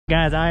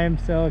Guys, I am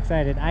so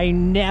excited. I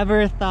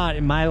never thought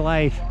in my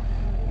life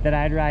that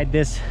I'd ride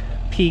this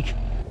peak.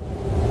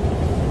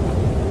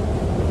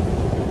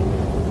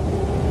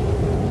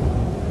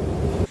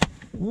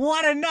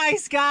 What a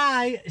nice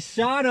guy,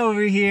 Sean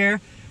over here.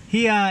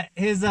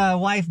 His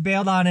wife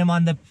bailed on him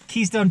on the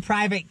Keystone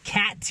private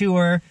cat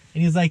tour,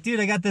 and he's like, dude,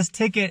 I got this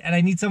ticket and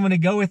I need someone to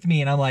go with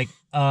me. And I'm like,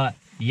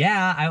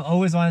 yeah, I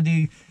always want to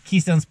do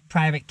Keystone's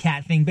private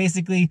cat thing.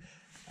 Basically,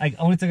 like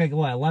only took like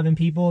what, 11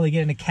 people. They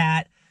get in a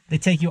cat. They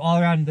take you all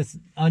around this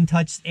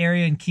untouched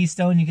area in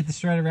Keystone. You get to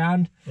shred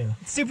around. Yeah.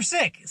 It's super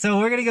sick. So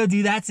we're going to go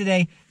do that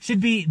today. Should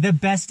be the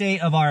best day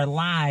of our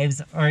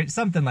lives or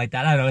something like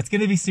that. I don't know. It's going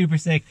to be super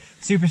sick.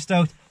 Super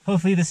stoked.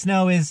 Hopefully the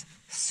snow is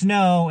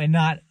snow and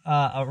not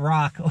a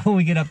rock when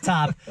we get up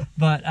top.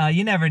 But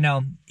you never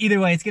know. Either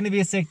way, it's going to be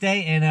a sick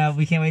day, and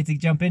we can't wait to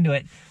jump into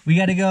it. We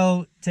got to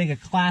go take a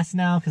class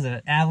now because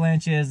of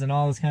avalanches and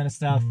all this kind of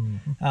stuff.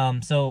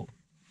 So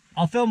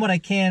I'll film what I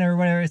can or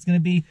whatever it's going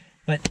to be.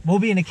 But we'll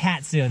be in a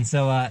cat soon,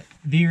 so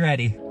be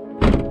ready. Alright,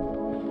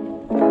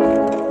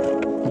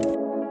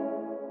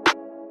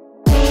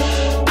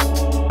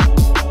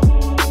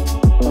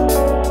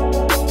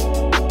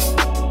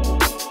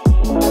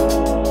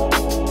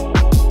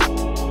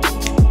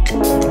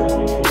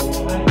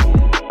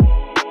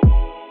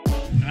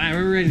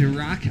 we're ready to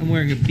rock. I'm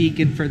wearing a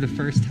beacon for the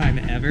first time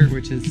ever,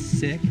 which is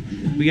sick.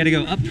 We gotta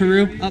go up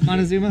Peru, up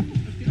Montezuma,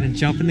 and then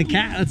jump in the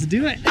cat. Let's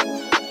do it.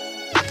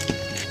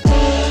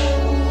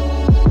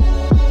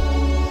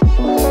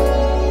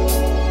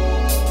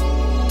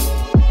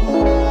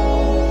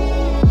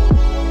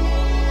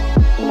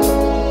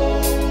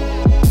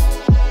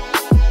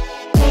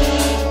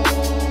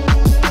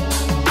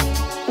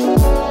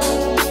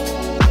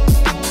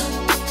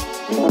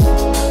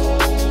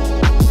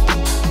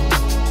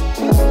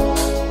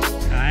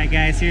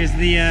 Here's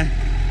the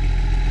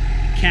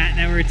cat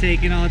that we're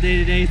taking all day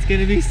today. It's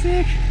gonna be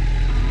sick.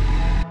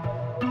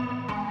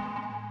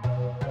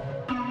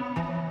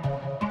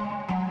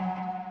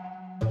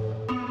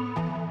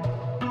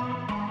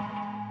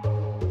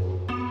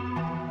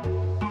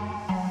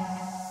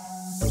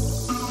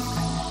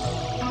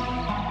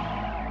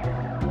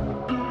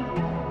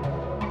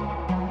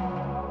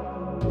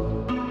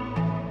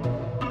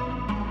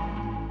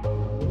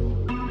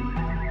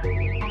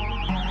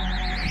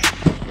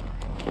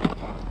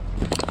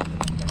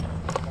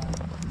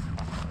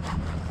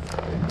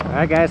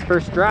 All right, guys,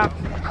 first drop.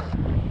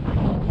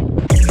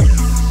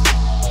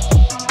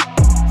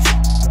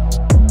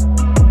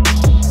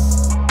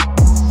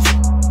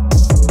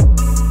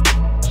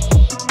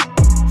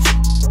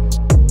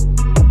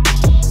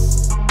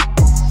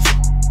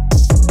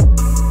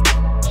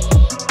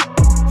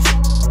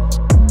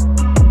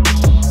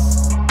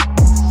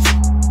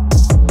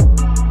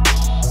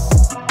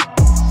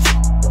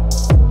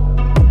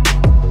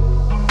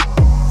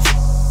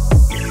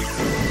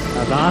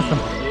 That's awesome.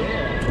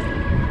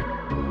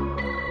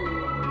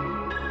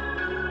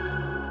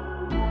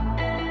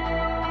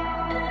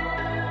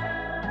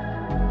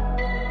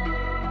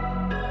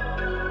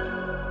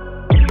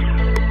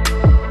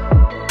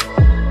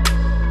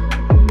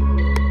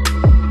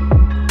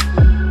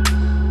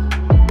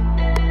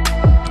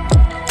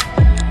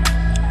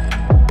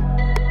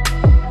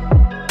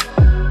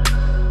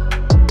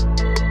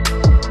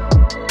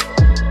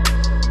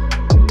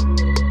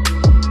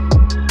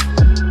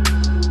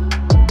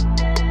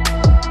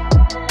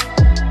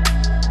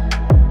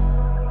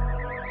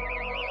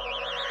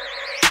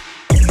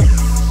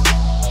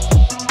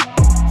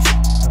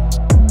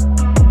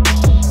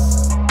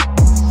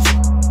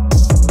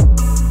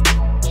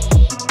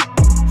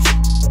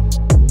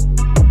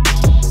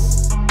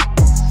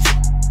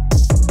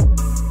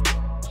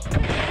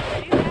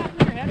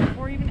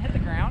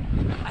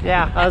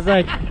 Yeah, I was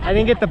like, I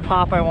didn't get the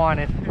pop I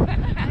wanted.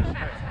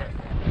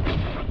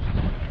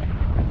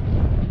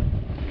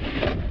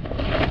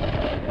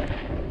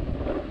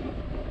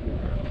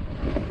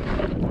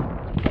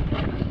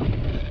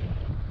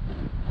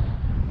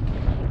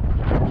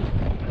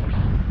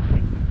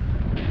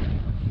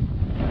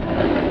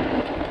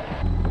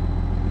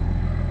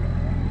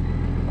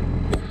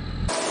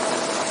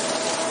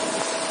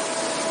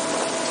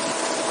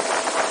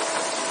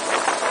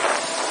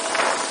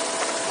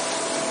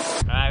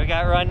 We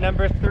got run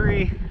number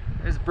 3.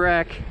 There's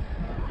Breck.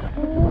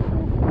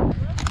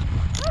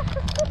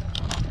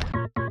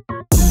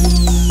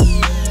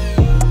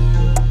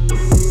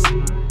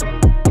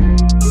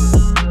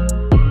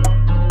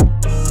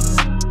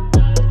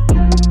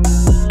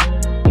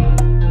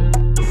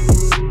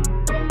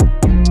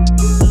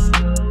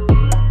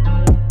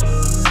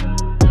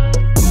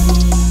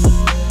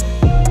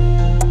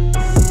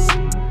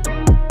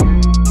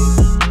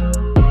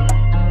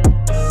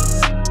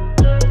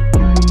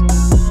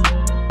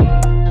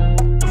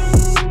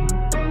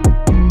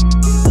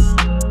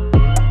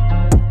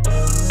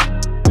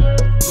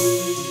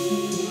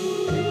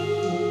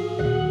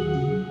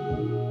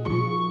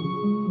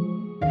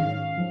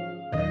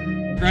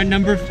 Run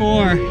number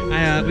 4.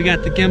 We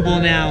got the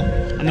gimbal now.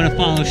 I'm gonna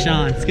follow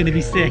Sean. It's gonna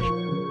be sick.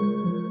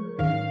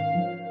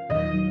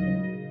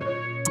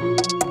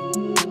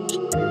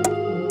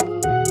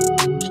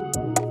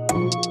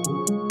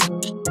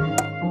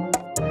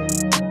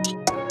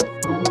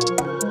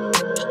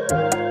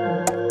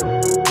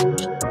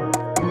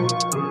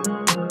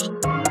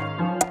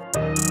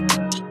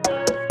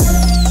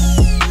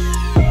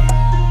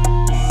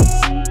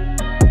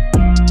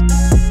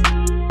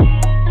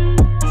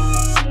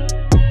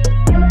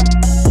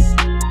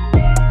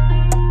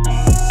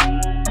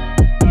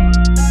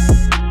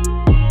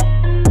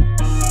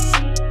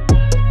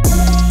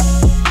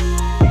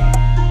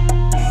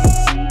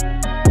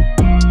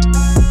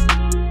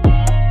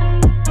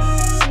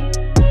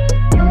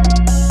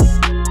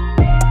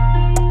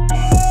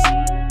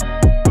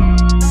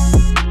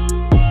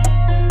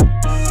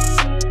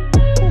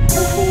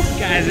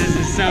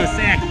 So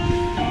sick.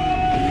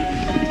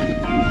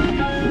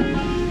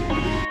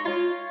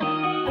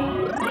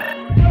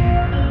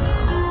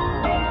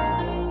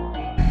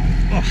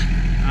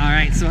 All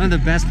right, so one of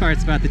the best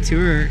parts about the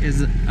tour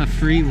is a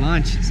free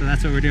lunch. So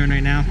that's what we're doing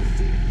right now.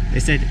 They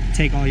said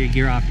take all your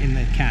gear off in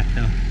the cat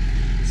though.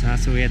 So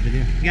that's what we had to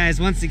do.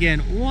 Guys, once again,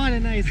 what a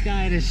nice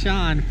guy to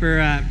Sean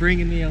for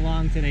bringing me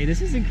along today.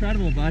 This is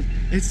incredible, bud.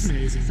 It's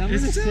amazing.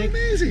 It's so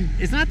amazing.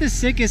 It's not the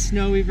sickest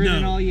snow we've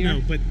ridden all year.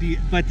 No,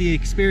 but the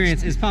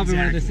experience is probably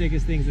one of the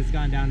sickest things that's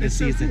gone down this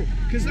season.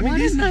 Because I mean,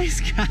 what a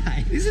nice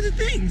guy. These are the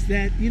things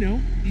that, you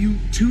know,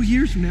 2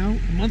 years from now,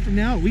 a month from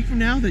now, a week from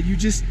now, that you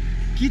just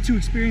get to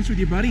experience with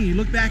your buddy and you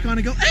look back on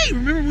and go, hey,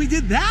 remember when we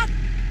did that?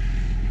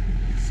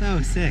 So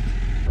sick.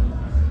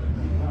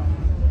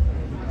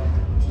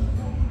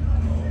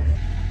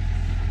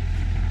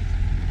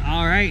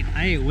 All right,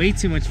 I ate way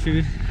too much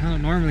food. I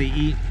don't normally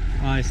eat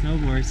while I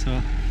snowboard, so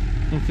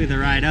hopefully the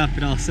ride up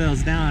it all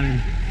settles down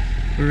and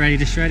we're ready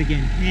to shred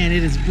again. Man,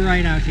 it is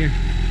bright out here.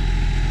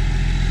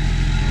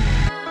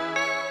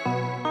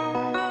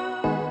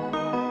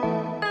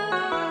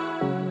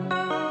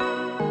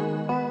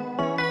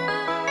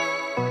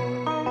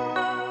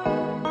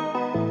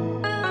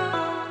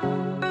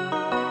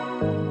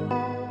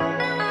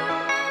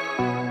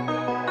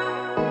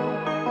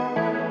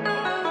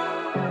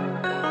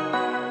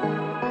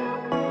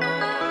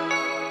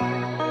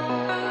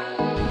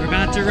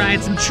 About to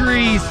ride some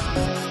trees.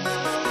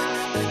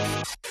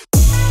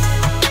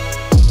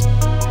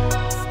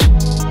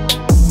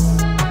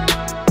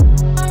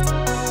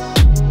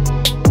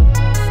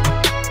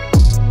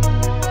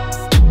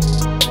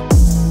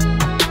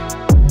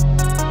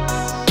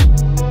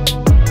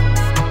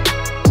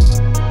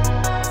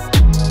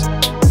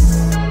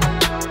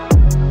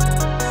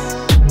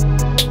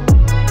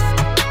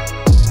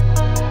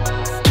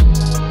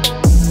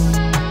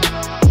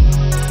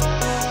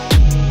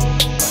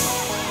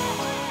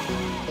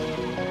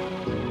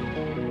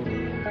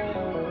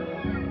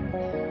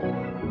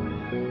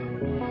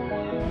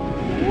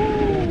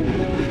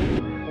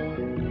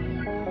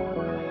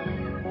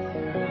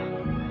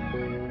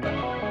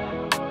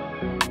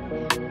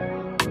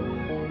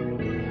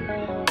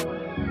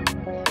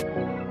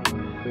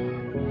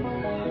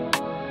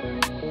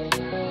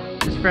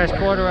 Fresh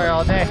corduroy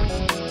all day.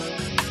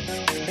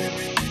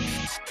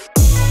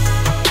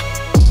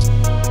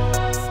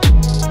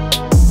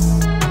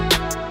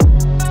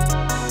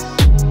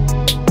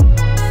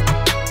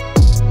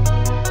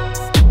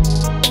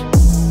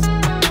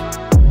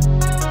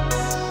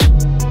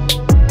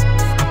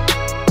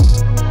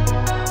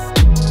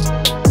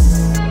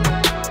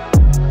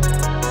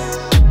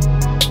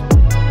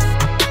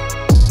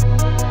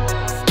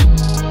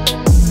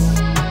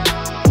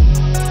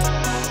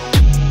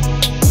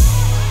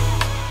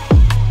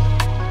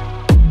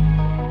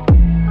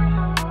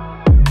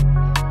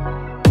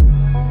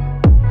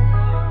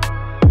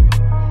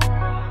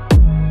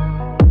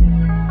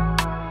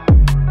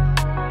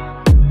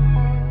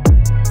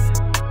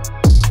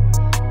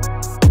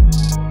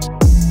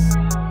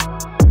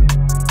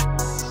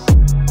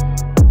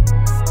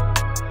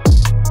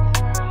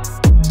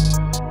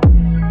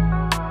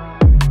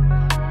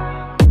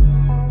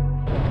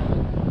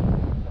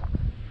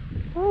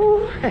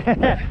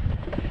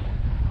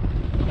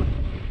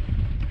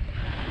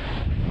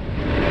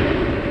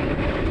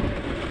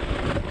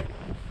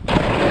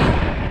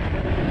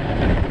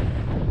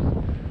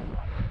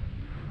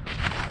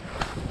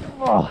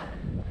 Oh.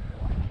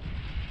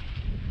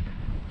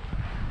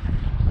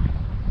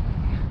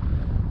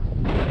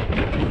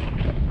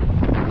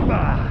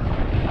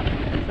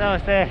 So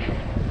sick.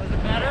 Was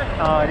it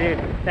better? Oh dude,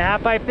 the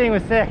half pipe thing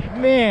was sick.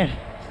 Man,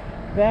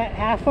 that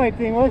half pipe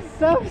thing was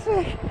so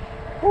sick.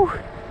 Whew.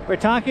 We're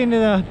trying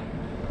to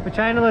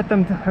let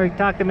them, or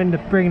talk them into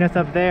bringing us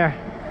up there.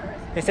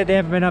 They said they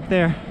haven't been up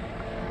there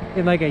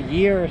in like a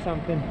year or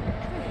something.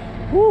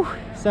 Whew,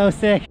 so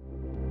sick.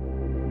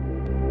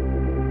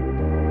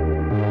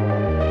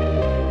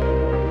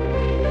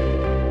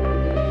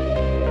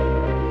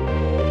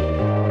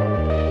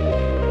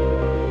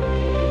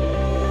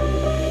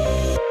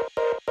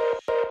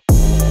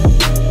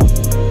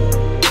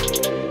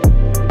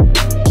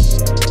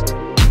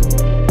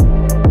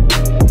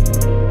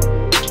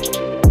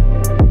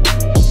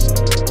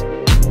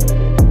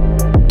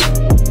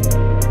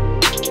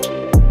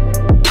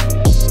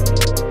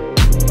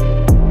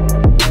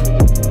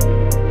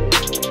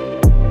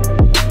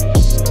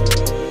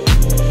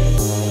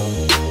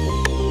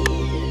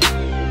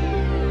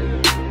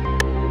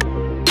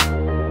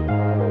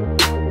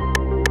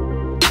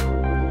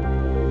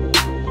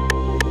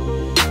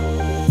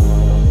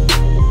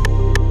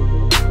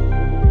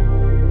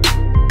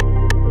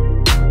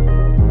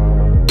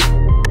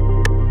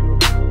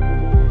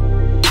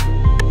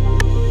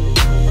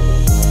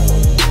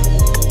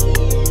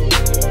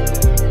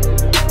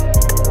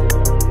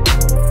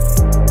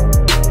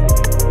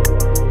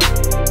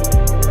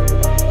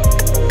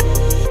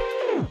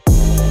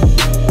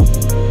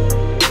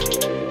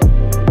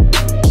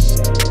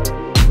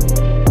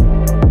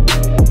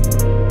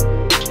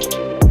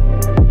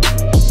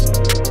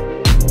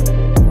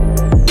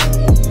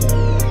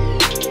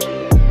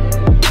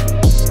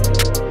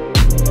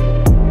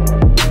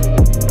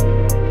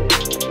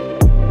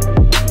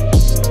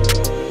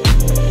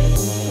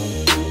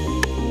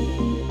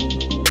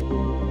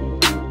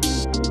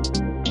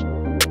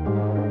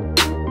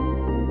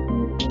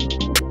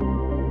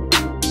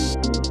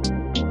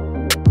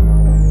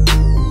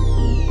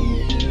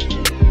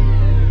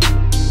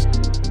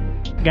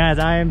 Guys,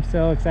 I am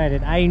so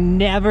excited. I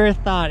never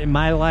thought in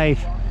my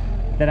life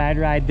that I'd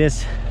ride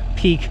this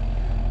peak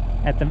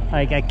at the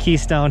at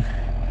Keystone.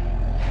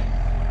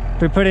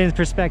 For put it in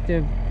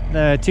perspective,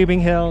 the tubing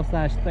hill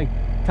slash like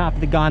top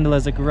of the gondola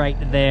is like right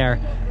there.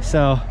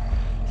 So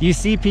you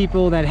see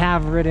people that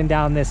have ridden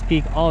down this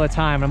peak all the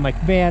time. I'm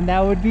like, man, that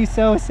would be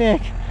so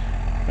sick.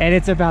 And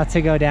it's about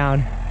to go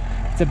down.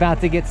 It's about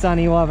to get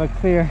sunny. We'll have a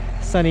clear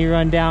sunny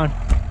run down.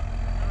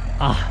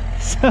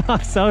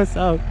 I'm so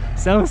stoked.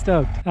 All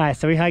right,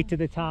 so we hiked to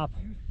the top.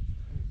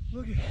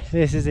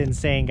 This is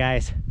insane,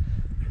 guys.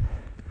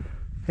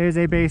 There's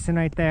a basin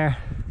right there.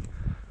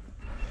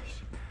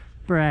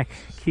 Breck,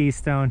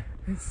 Keystone.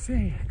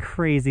 Insane.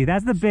 Crazy.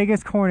 That's the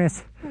biggest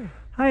cornice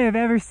I have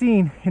ever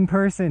seen in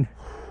person,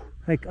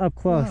 like up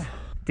close. Wow.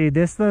 Dude,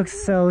 this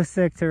looks so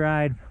sick to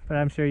ride, but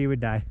I'm sure you would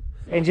die.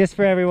 And just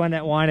for everyone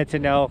that wanted to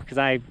know, because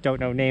I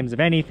don't know names of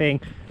anything,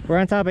 we're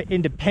on top of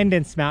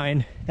Independence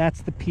Mountain.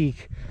 That's the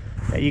peak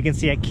that you can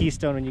see at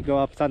Keystone when you go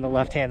up. It's on the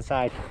left-hand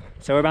side.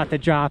 So we're about to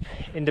drop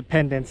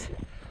Independence.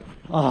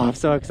 Oh, I'm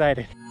so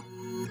excited.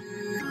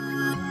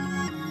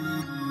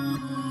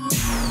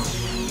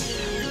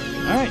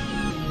 All right,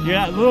 you're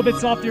a little bit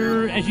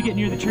softer as you get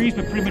near the trees,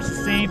 but pretty much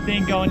the same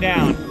thing going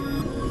down.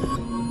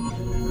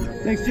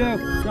 Thanks, Joe.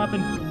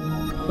 Dropping.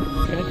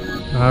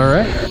 Good. All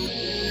right.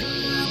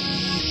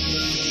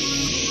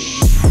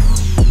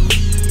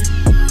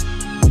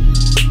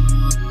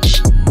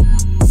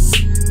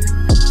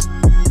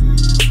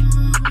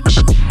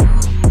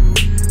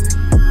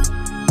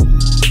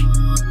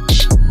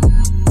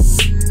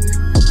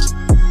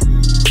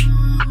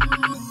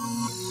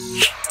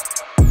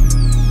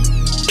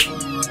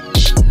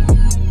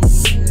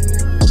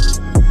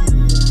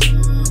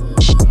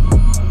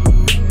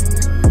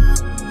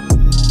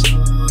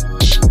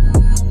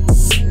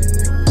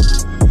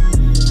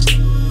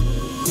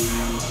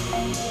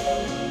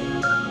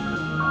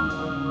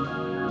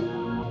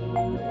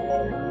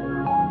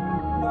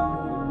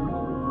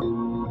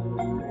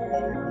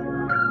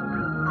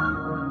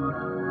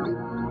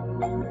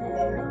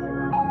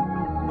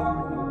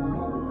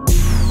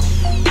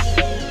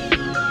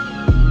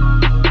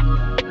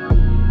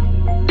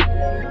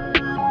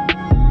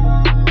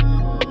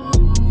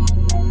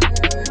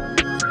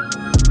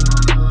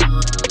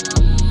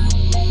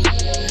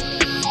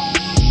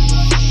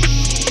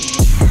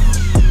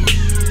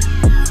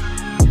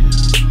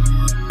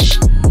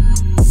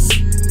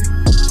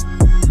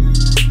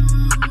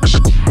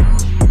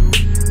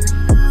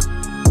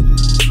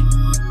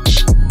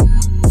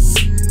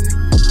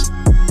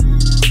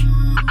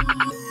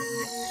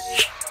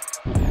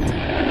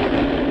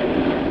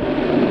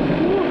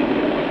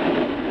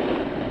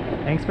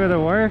 Thanks for the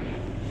work.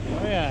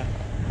 Oh yeah.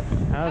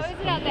 That was, How is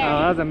it out there? Oh,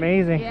 that was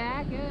amazing.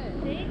 Yeah,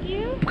 good. Thank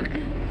you.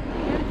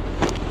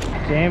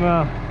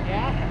 JMO.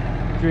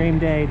 Yeah. Dream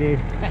day, dude.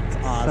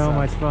 That's So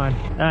much fun.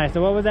 All right,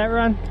 so what was that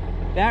run?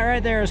 That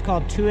right there is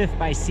called 2If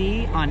by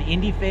Sea on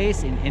Indy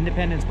Face in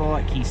Independence Bowl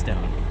at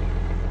Keystone.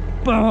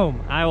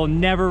 Boom! I will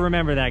never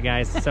remember that,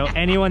 guys. So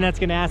anyone that's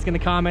gonna ask in the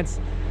comments,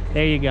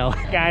 there you go.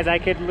 Guys, I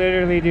could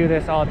literally do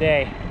this all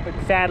day, but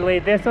sadly,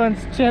 this one's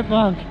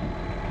chipmunk.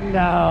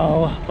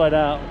 No, but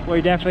we're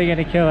definitely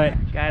gonna kill it.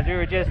 Guys, we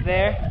were just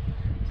there.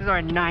 This is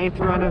our 9th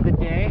run of the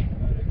day.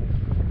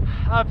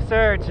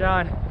 Absurd,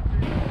 John.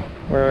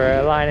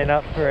 We're lining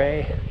up for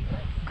a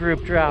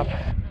group drop. 3,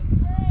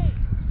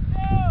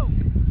 2,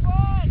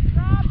 1,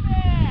 drop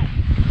it!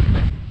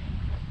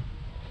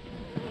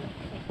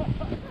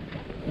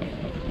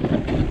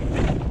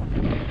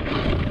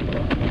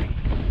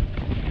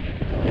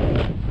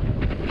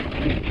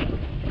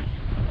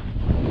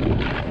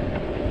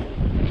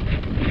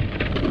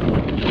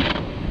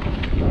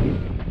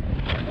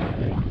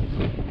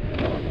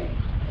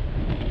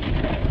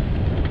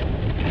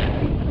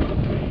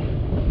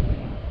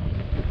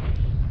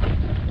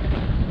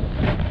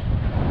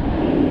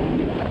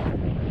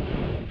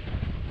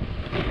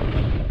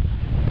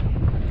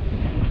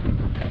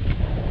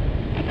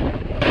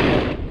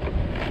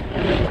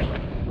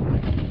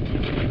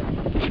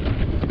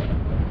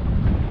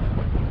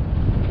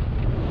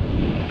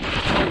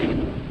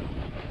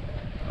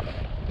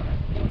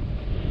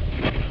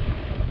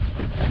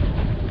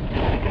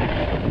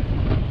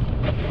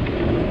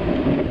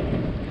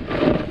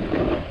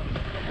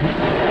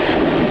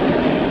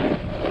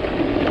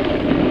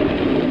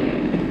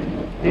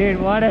 Dude,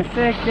 what a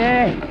sick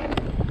day.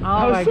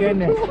 Oh my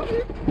goodness.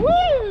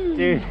 Woo!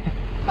 Dude,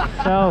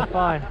 so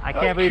fun. I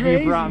can't believe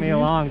you brought me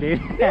along, dude.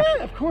 Yeah,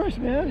 of course,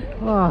 man.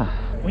 Oh,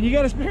 When you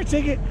got a spare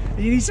ticket and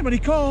you need somebody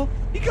to call,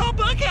 you call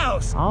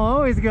Buckhouse. I'll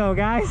always go,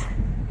 guys.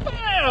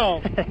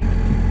 Bam!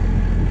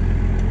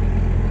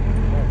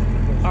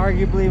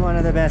 Arguably one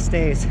of the best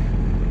days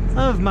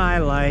of my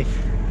life.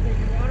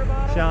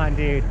 Sean,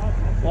 dude,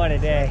 what a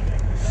day.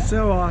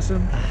 So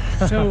awesome.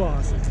 So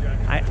awesome.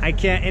 I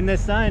can't, in the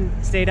sun,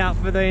 stayed out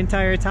for the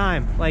entire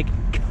time. Like,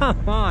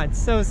 come on,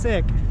 so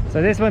sick.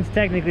 So this one's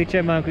technically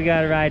chipmunk. We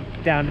gotta ride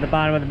down to the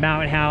bottom of the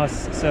mountain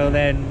house so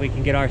then we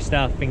can get our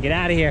stuff and get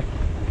out of here.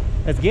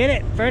 Let's get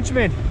it,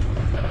 Frenchman.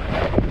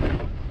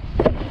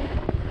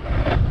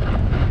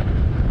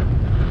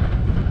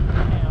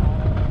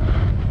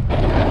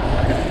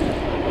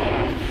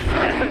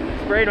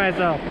 sprayed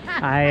myself.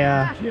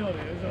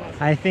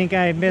 I think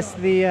I missed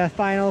the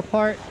final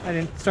part. I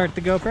didn't start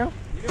the GoPro.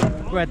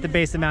 We're at the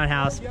base of Mount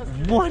House.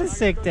 What a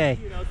sick day.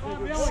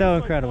 So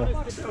incredible.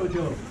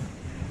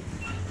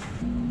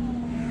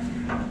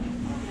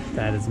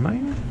 That is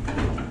mine.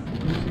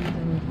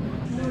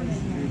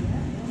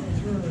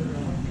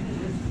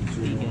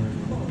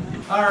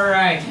 All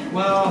right,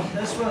 well,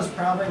 this was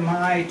probably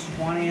my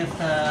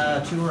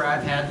 20th tour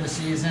I've had this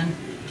season.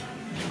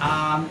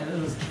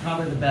 It was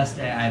probably the best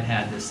day I've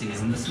had this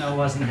season. The snow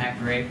wasn't that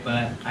great,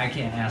 but I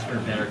can't ask for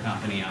a better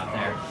company out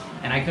there.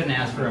 And I couldn't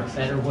ask for a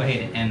better way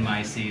to end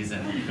my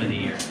season for the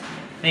year.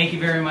 Thank you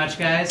very much,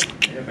 guys.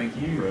 Yeah, thank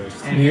you.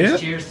 And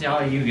cheers to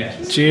all you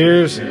guys.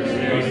 Cheers.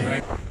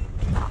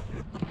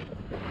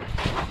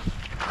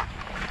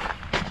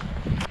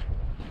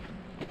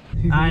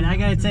 All right, I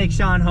gotta take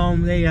Sean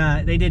home.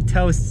 They did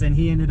toasts and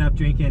he ended up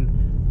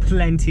drinking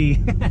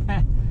plenty.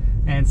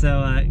 And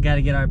so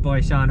gotta get our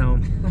boy Sean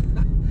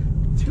home.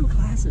 2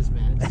 classes,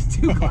 man. Just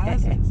 2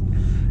 classes.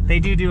 They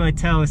do a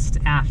toast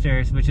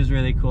after, which is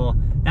really cool.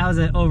 That was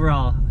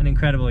overall an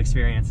incredible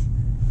experience.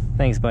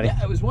 Thanks, buddy.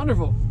 Yeah, it was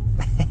wonderful.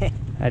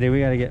 I do. We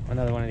gotta get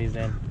another one of these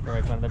in for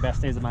like one of the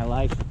best days of my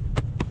life.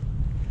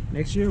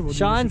 Next year we'll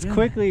Sean's do this again.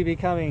 quickly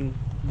becoming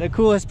the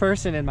coolest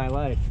person in my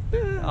life.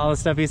 All the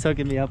stuff he's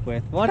hooking me up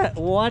with. What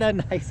a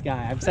nice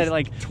guy. I've said it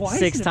like Twice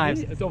 6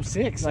 times. Oh,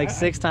 6. Like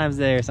 6 times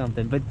a day or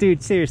something. But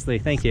dude, seriously,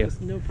 thank you.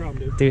 No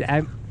problem, dude.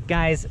 Dude,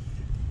 guys,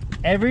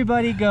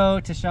 everybody go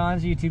to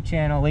Sean's YouTube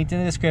channel, linked in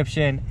the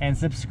description, and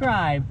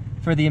subscribe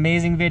for the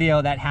amazing video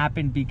that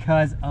happened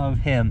because of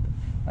him.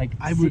 Like,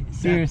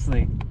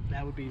 seriously.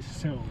 That would be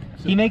so.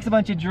 He makes a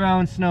bunch of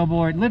drone,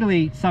 snowboard,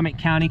 literally Summit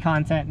County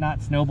content,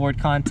 not snowboard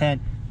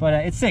content. But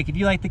it's sick. If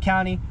you like the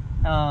county,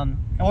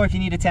 or if you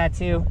need a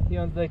tattoo, you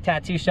know, the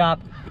tattoo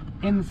shop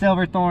in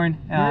Silverthorne.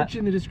 Merch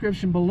in the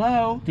description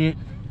below. Dude,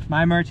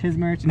 my merch, his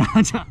merch. No,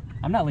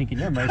 I'm not linking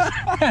your merch.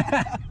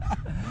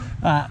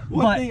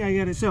 One thing I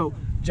gotta, so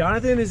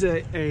Johnathan is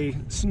a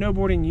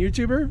snowboarding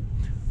YouTuber.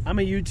 I'm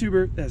a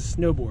YouTuber that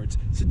snowboards.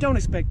 So don't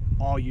expect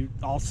all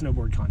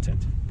snowboard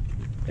content.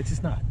 It's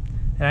just not.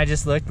 And I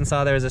just looked and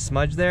saw there was a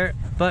smudge there,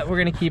 but we're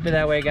gonna keep it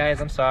that way,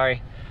 guys. I'm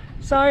sorry.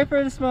 Sorry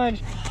for the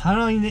smudge. I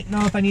don't even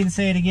know if I need to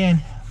say it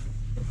again.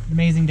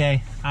 Amazing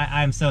day.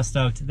 I'm so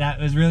stoked. That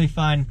was really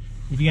fun.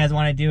 If you guys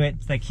want to do it,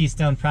 it's like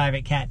Keystone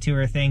private cat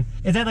tour thing.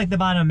 It's at like the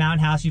bottom of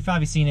Mountain House. You've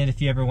probably seen it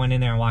if you ever went in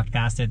there and walked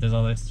past it. There's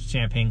all those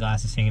champagne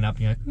glasses hanging up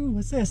and you're like, ooh,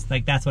 what's this?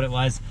 Like, that's what it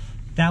was.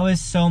 That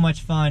was so much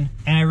fun,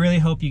 and I really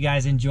hope you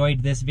guys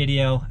enjoyed this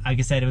video. Like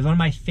I said, it was one of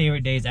my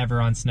favorite days ever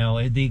on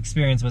snow. The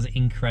experience was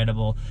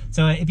incredible.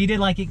 So if you did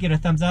like it, give it a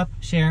thumbs up,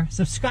 share,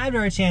 subscribe to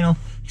our channel,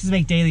 because we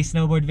make daily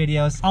snowboard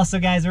videos. Also,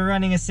 guys, we're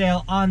running a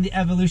sale on the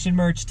Evolution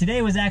merch.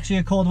 Today was actually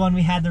a cold one.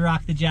 We had to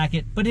rock the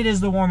jacket, but it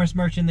is the warmest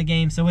merch in the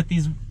game. So with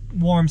these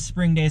warm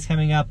spring days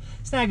coming up,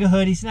 snag a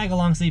hoodie, snag a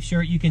long sleeve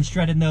shirt. You can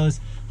shred in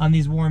those on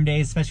these warm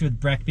days, especially with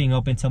Breck being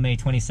open until May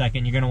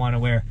 22nd. You're going to want to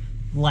wear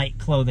light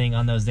clothing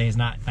on those days,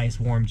 not nice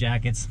warm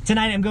jackets.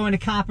 Tonight I'm going to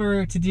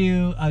Copper to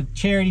do a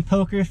charity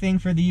poker thing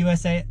for the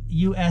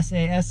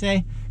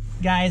USASA.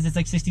 Guys, it's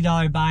like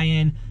 $60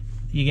 buy-in.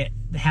 You get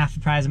half the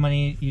prize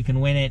money, you can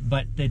win it,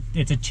 but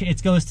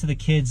it goes to the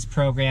kids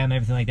program,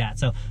 everything like that.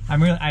 So I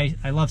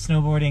love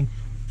snowboarding.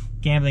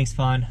 Gambling's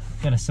fun.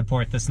 I'm gonna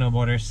support the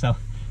snowboarders, so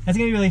that's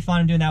gonna be really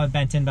fun. I'm doing that with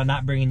Benton, but I'm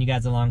not bringing you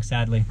guys along,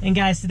 sadly. And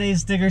guys, today's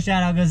sticker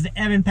shout out goes to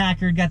Evan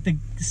Packard. Got the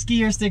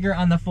skier sticker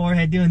on the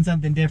forehead, doing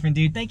something different,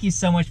 dude. Thank you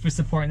so much for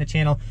supporting the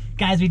channel.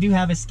 Guys, we do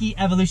have a ski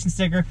evolution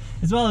sticker,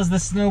 as well as the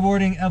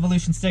snowboarding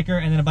evolution sticker,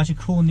 and then a bunch of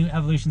cool new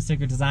evolution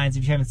sticker designs.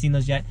 If you haven't seen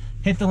those yet,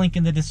 hit the link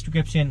in the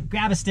description,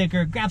 grab a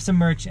sticker, grab some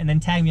merch, and then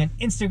tag me on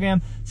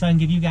Instagram so I can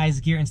give you guys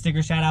gear and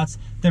sticker shout outs.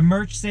 The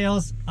merch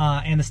sales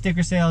and the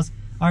sticker sales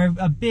are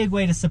a big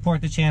way to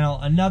support the channel.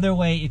 Another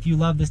way, if you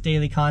love this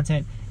daily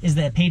content, is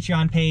the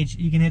Patreon page.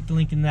 You can hit the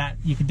link in that.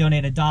 You can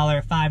donate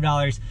 $1,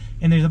 $5,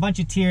 and there's a bunch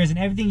of tiers, and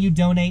everything you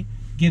donate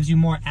gives you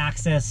more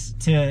access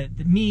to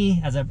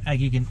me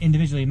you can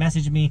individually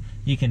message me,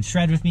 you can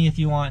shred with me if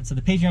you want. So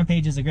the Patreon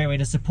page is a great way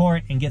to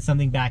support and get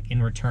something back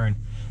in return.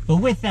 But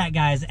with that,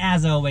 guys,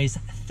 as always,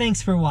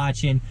 thanks for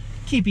watching,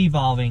 keep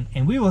evolving,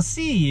 and we will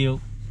see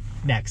you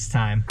next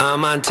time.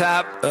 I'm on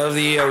top of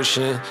the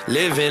ocean,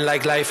 living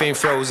like life ain't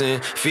frozen,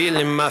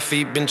 feeling my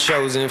feet been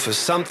chosen for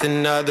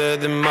something other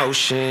than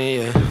motion,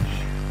 yeah.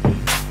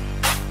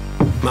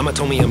 Mama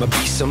told me I'ma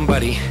be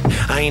somebody,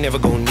 I ain't never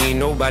gonna need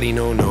nobody,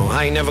 no,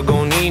 I ain't never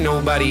gonna need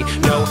nobody,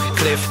 no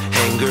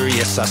cliffhanger,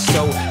 yes I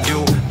so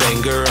do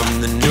banger,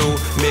 I'm the new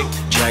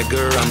Mick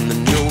Jagger, I'm the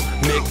new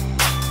Mick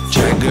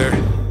Jagger.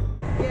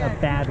 A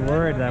bad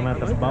word that I'm at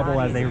the bubble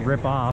as they rip off.